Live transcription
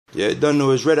Yeah, you don't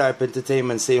know, it's Red Hype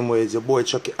Entertainment, same way as your boy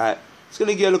Chuckyhypes. It's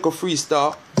gonna get a look of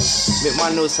freestyle. Make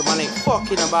man know some man ain't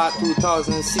fucking about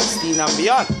 2016 and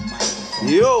beyond.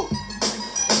 Yo!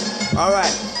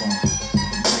 Alright.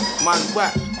 Man,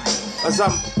 back. As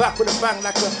I'm back with a bang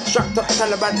like a strapped up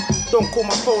Taliban. Don't call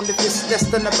my phone if it's less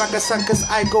than a bag of sand, cause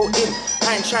I go in.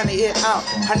 I ain't trying to hear out.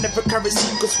 I never carry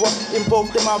secrets, what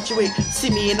involved them out. You ain't see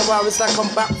me in a while, it's like I'm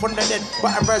back from the dead.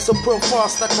 But I rise up real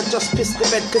fast like I just pissed the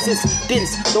bed, cause it's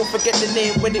Dins. Don't forget the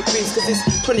name when it rings, cause it's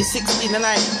 2016 and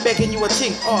I ain't begging you a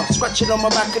thing. Scratching on my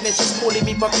back and then she's calling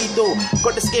me Papito.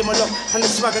 Got this game unlocked and the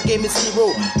swagger game is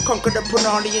zero. Conquer the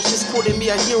Punani and she's calling me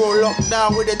a hero. Locked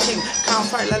down with a thing, can't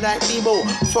fight like Debo.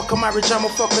 Fuck a marriage, I'm a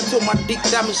fuck until my dick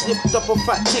damage. Lift up a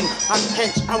fat thing, and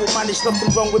hench, I will manage.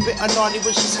 Nothing wrong with it, Anani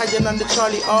when she's hiding on the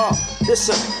Charlie.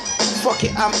 Listen, fuck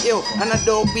it, I'm ill, and I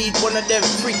don't need one of them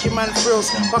freaky man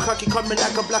thrills. My cocky coming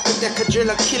like a black decker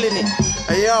driller, killing it.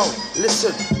 Hey yo,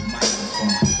 listen,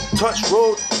 touch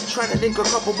road, trying to link a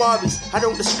couple Barbies. I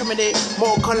don't discriminate,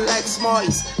 more color like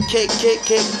Smarties. Cake,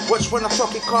 watch when I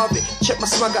fucking carve it. Check my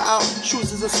swagger out,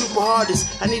 shoes is the super hardest.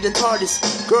 I need a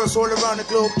TARDIS, girls all around the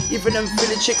globe. Even them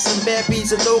Philly chicks and bare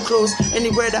beads and no clothes.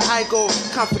 Anywhere that I go,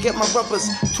 can't forget my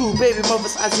brothers. Two baby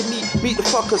mothers as you meet the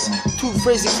fuckers. Two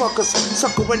crazy fuckers,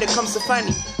 sucker when it comes to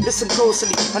funny. Listen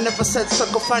closely, I never said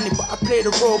sucker funny, but I play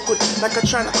the role good, like I'm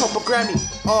trying to cop a Grammy.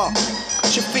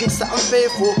 She thinks that I'm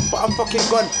faithful, but I'm fucking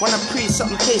gone. When I pre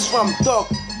something tastes rum, dog.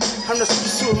 I'm just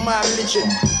pursuing my religion.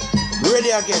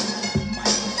 Ready again.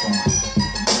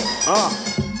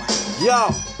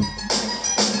 Yo.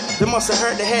 They must have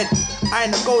hurt the head. I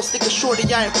ain't a ghost, nigga, shorty,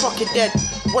 I ain't fucking dead.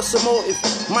 What's the motive?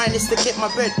 Mine is to get my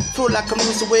bread. Feel like I'm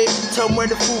losing weight. Tell them where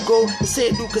the food go. They say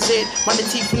it Lucasade. Man, the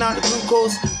teeth out the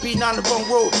glucose. Being on the wrong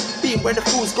road. Being where the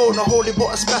fools go. No holy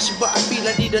water splashing, but I feel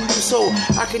I need a new soul.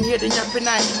 I can hear the yapping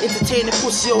night. Entertaining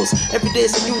pussios. Every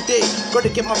day's a new day. Gotta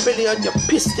get my belly on. You're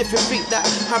pissed if you think that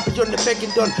I'm beyond the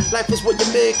begging done. Life is what you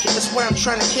make it. That's why I'm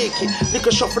trying to cake it. Lick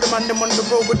a shot for the man. Them on the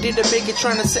road. But didn't make it.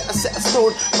 Trying to set a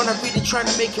stone. When I'm really trying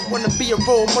to make it. Wanna be a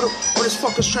role model. All this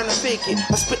fuckers trying to fake it.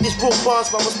 I spit these raw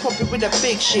bars, but I was popping with that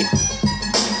fake shit.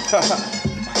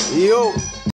 Yo.